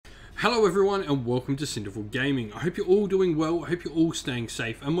Hello everyone and welcome to Cinderful Gaming. I hope you're all doing well, I hope you're all staying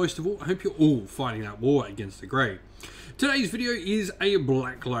safe, and most of all, I hope you're all fighting that war against the grey. Today's video is a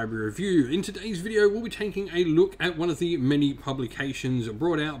Black Library review. In today's video, we'll be taking a look at one of the many publications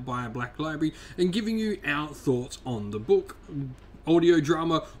brought out by a Black Library and giving you our thoughts on the book, audio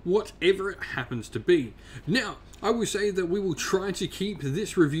drama, whatever it happens to be. Now, I will say that we will try to keep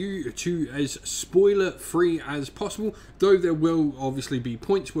this review to as spoiler free as possible, though there will obviously be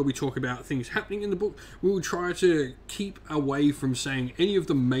points where we talk about things happening in the book. We will try to keep away from saying any of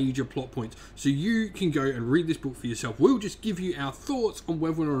the major plot points, so you can go and read this book for yourself. We'll just give you our thoughts on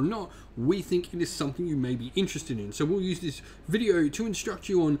whether or not we think it is something you may be interested in. So we'll use this video to instruct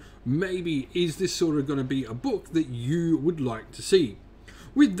you on maybe is this sort of going to be a book that you would like to see.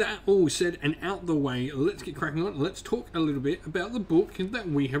 With that all said and out the way, let's get cracking on. Let's talk a little bit about the book that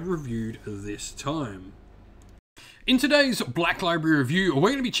we have reviewed this time. In today's Black Library review, we're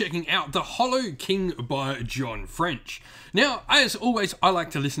going to be checking out The Hollow King by John French. Now, as always, I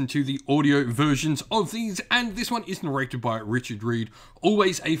like to listen to the audio versions of these, and this one is narrated by Richard Reed.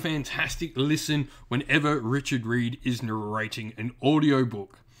 Always a fantastic listen whenever Richard Reed is narrating an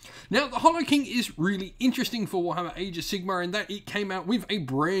audiobook. Now, The Hollow King is really interesting for Warhammer Age of Sigmar in that it came out with a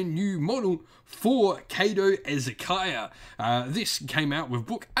brand new model for Cato Ezekiah. This came out with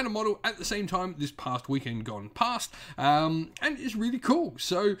book and a model at the same time this past weekend gone past, and it's really cool.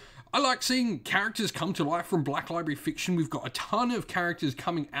 So I like seeing characters come to life from Black Library fiction. We've got a ton of characters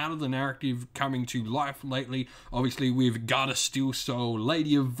coming out of the narrative coming to life lately. Obviously, with Garda Steelsoul,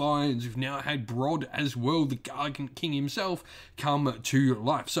 Lady of Vines, we've now had Brod as well, the Gargant King himself, come to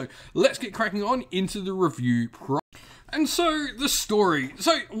life. So let's get cracking on into the review. And so, the story.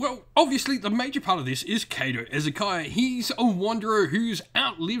 Well, obviously, the major part of this is Cato Ezekiah. He's a wanderer who's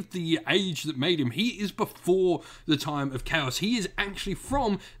outlived the age that made him. He is before the time of chaos. He is actually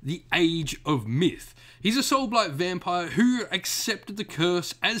from the age of myth. He's a soul-blight vampire who accepted the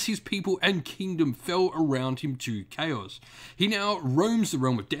curse as his people and kingdom fell around him to chaos. He now roams the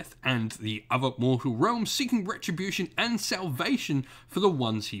realm of death and the other mortal realms, seeking retribution and salvation for the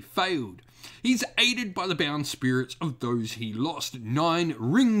ones he failed. He's aided by the bound spirits of those he lost. 9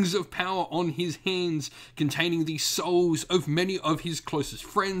 rings of power on his hands, containing the souls of many of his closest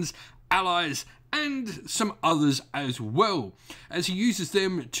friends, allies, and some others as well, as he uses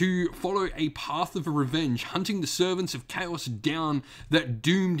them to follow a path of revenge, hunting the servants of chaos down that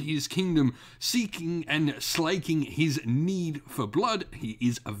doomed his kingdom, seeking and slaking his need for blood. He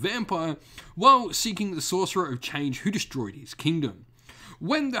is a vampire, while seeking the sorcerer of change who destroyed his kingdom.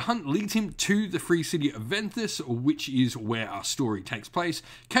 When the hunt leads him to the free city of Venthus, which is where our story takes place,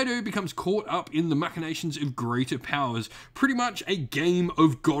 Cato becomes caught up in the machinations of greater powers, pretty much a game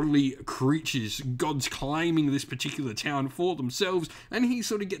of godly creatures, gods claiming this particular town for themselves, and he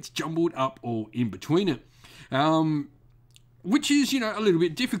sort of gets jumbled up all in between it. Which is, a little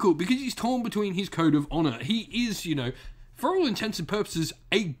bit difficult because he's torn between his code of honor. He is, for all intents and purposes,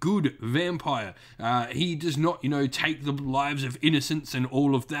 a good vampire. He does not, take the lives of innocents and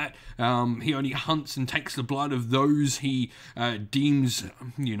all of that. He only hunts and takes the blood of those he deems,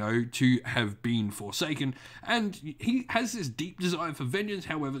 to have been forsaken. And he has this deep desire for vengeance,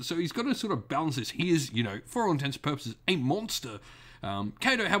 however, so he's got to sort of balance this. He is, for all intents and purposes, a monster.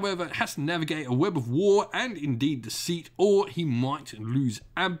 Cato, however, has to navigate a web of war and indeed deceit, or he might lose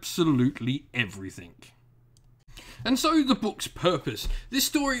absolutely everything. And so the book's purpose. This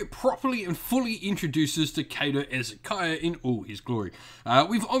story properly and fully introduces to Cato Ezekiah in all his glory.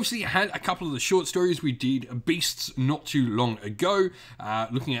 We've obviously had a couple of the short stories. We did Beasts not too long ago,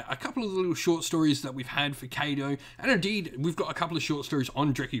 looking at a couple of the little short stories that we've had for Cato. And indeed, we've got a couple of short stories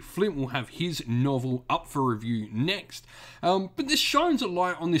on Drecky Flint. We'll have his novel up for review next. But this shines a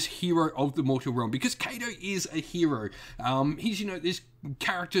light on this hero of the mortal realm, because Cato is a hero. He's, this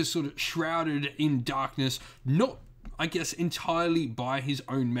character sort of shrouded in darkness, not, I guess, entirely by his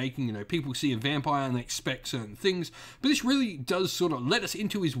own making. People see a vampire and they expect certain things, but this really does sort of let us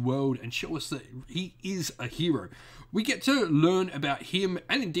into his world and show us that he is a hero. We get to learn about him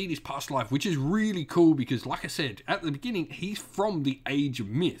and indeed his past life, which is really cool because, like I said at the beginning, he's from the age of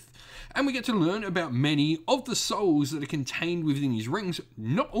myth. And we get to learn about many of the souls that are contained within his rings.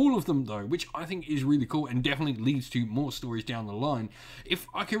 Not all of them, though, which I think is really cool and definitely leads to more stories down the line. If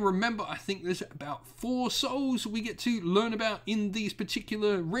I can remember, I think there's about 4 souls we get to learn about in these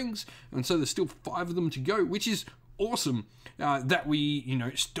particular rings. And so there's still 5 of them to go, which is awesome that we,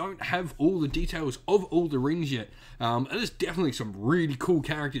 don't have all the details of all the rings yet. And there's definitely some really cool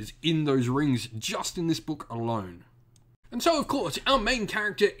characters in those rings just in this book alone. And so, of course, our main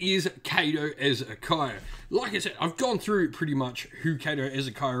character is Kato Ezekiah. Like I said, I've gone through pretty much who Kato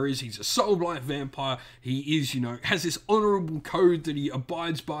Ezekiah is. He's a soul-blight vampire. He is, has this honorable code that he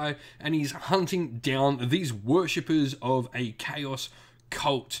abides by, and he's hunting down these worshippers of a chaos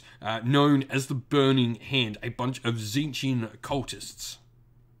cult known as the Burning Hand, a bunch of Tzeentchian cultists.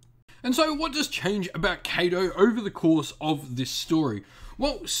 And so, what does change about Kato over the course of this story?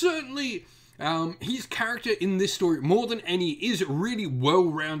 Well, certainly his character in this story, more than any, is really well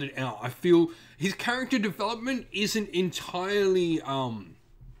rounded out. I feel his character development isn't entirely,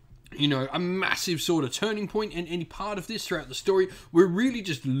 a massive sort of turning point in any part of this throughout the story. We're really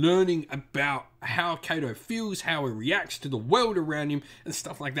just learning about how Kato feels, how he reacts to the world around him, and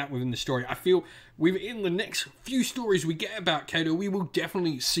stuff like that within the story. I feel within the next few stories we get about Kato, we will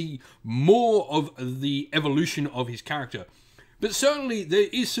definitely see more of the evolution of his character. But certainly there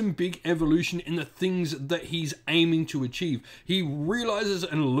is some big evolution in the things that he's aiming to achieve. He realizes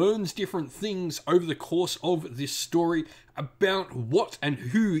and learns different things over the course of this story about what and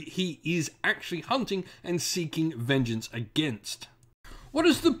who he is actually hunting and seeking vengeance against. What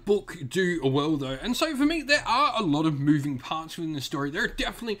does the book do well, though? And so for me, there are a lot of moving parts within the story. There are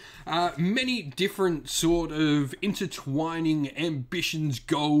definitely many different sort of intertwining ambitions,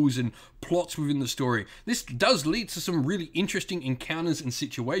 goals, and plots within the story. This does lead to some really interesting encounters and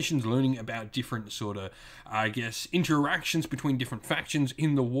situations, learning about different sort of, interactions between different factions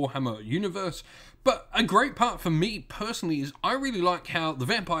in the Warhammer universe. But a great part for me personally is I really like how the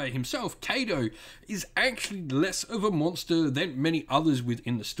vampire himself, Kato, is actually less of a monster than many others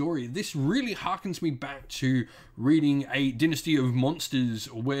within the story. This really harkens me back to reading A Dynasty of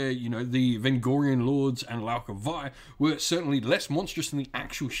Monsters, where, the Vengorian lords and Laukavai were certainly less monstrous than the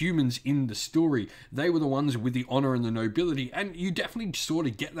actual humans in the story. They were the ones with the honor and the nobility, and you definitely sort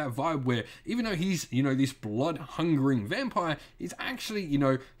of get that vibe where even though he's, this blood-hungering vampire, he's actually,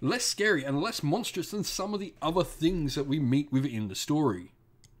 less scary and less monstrous than some of the other things that we meet within the story.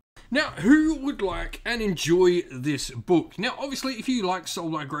 Now, who would like and enjoy this book? Now, obviously, if you like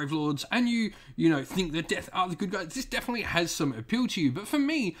Soulblight Gravelords and you think that Death are the good guys, this definitely has some appeal to you. But for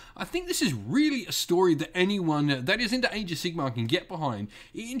me, I think this is really a story that anyone that is into Age of Sigmar can get behind.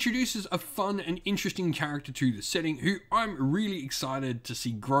 It introduces a fun and interesting character to the setting, who I'm really excited to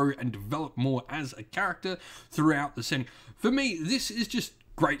see grow and develop more as a character throughout the setting. For me, this is just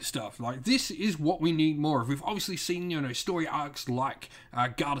great stuff. Like, this is what we need more of. We've obviously seen, story arcs like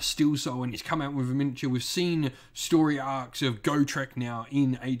Garda Steelsoul, and he's come out with a miniature. We've seen story arcs of Gotrek now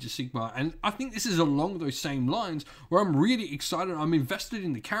in Age of Sigmar, and I think this is along those same lines where I'm really excited. I'm invested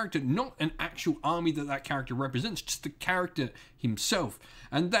in the character, not an actual army that character represents, just the character himself.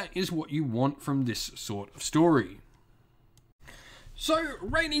 And that is what you want from this sort of story. So,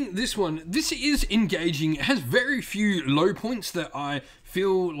 rating this one, this is engaging. It has very few low points that I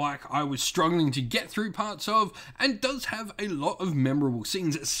feel like I was struggling to get through parts of, and does have a lot of memorable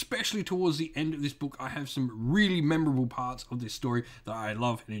scenes, especially towards the end of this book. I have some really memorable parts of this story that I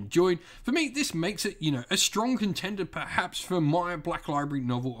love and enjoyed. For me, this makes it, a strong contender perhaps for my Black Library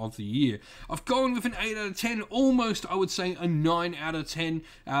novel of the year. I've gone with an 8 out of 10, almost I would say a 9 out of 10.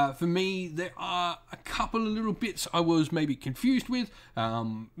 For me, there are a couple of little bits I was maybe confused with.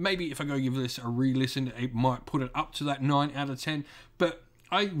 Maybe if I go give this a re-listen, it might put it up to that 9 out of 10. But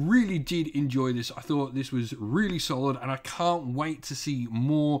I really did enjoy this. I thought this was really solid, and I can't wait to see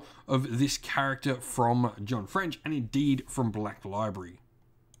more of this character from John French, and indeed from Black Library.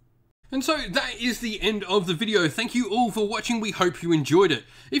 And so that is the end of the video. Thank you all for watching. We hope you enjoyed it.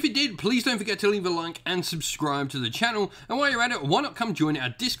 If you did, please don't forget to leave a like and subscribe to the channel. And while you're at it, why not come join our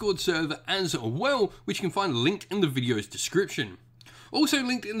Discord server as well, which you can find linked in the video's description. Also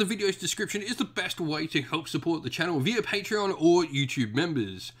linked in the video's description is the best way to help support the channel via Patreon or YouTube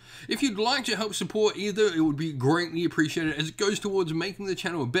members. If you'd like to help support either, it would be greatly appreciated, as it goes towards making the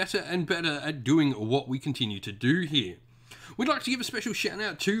channel better and better at doing what we continue to do here. We'd like to give a special shout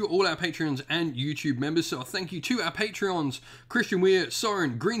out to all our Patreons and YouTube members, so thank you to our Patreons: Christian Weir,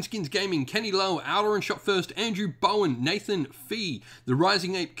 Soren, Greenskins Gaming, Kenny Lowe, Outer and Shot First, Andrew Bowen, Nathan Fee, The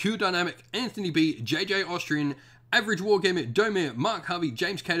Rising Ape, Q Dynamic, Anthony B, JJ Austrian, Average Wargamer, Domir, Mark Harvey,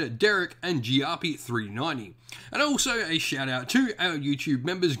 James Cater, Derek, and GRP390. And also a shout out to our YouTube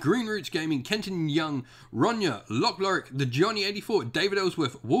members: Green Roots Gaming, Kenton Young, Ronya, Lock Lorick, The Johnny84, David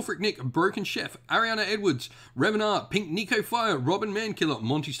Ellsworth, Wolfric Nick, Broken Chef, Ariana Edwards, Revenar, Pink Nico Fire, Robin Mankiller,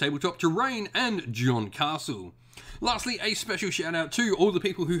 Monty's Tabletop, Terrain, and John Castle. Lastly, a special shout out to all the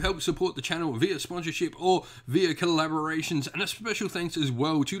people who help support the channel via sponsorship or via collaborations, and a special thanks as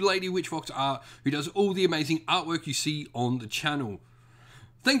well to Lady Witchfox Art, who does all the amazing artwork you see on the channel.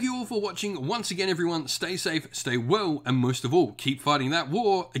 Thank you all for watching. Once again, everyone, stay safe, stay well, and most of all, keep fighting that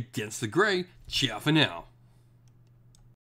war against the Grey. Ciao for now.